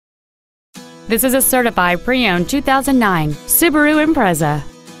This is a certified pre-owned 2009 Subaru Impreza.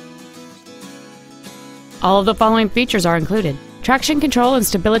 All of the following features are included: traction control and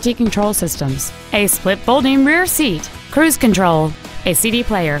stability control systems, a split folding rear seat, cruise control, a CD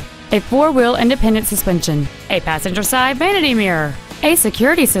player, a four-wheel independent suspension, a passenger side vanity mirror, a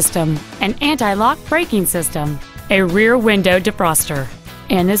security system, an anti-lock braking system, a rear window defroster,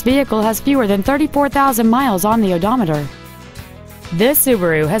 and this vehicle has fewer than 34,000 miles on the odometer. This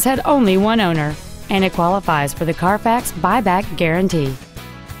Subaru has had only one owner, and it qualifies for the Carfax buyback guarantee.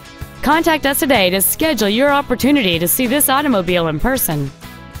 Contact us today to schedule your opportunity to see this automobile in person.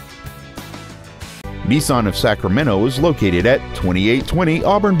 Nissan of Sacramento is located at 2820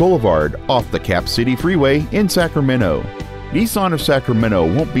 Auburn Boulevard off the Cap City Freeway in Sacramento. Nissan of Sacramento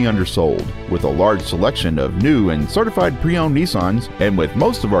won't be undersold. With a large selection of new and certified pre-owned Nissans, and with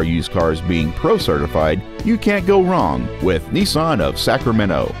most of our used cars being Pro-certified, you can't go wrong with Nissan of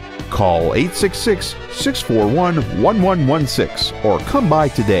Sacramento. Call 866-641-1116 or come by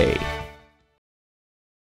today.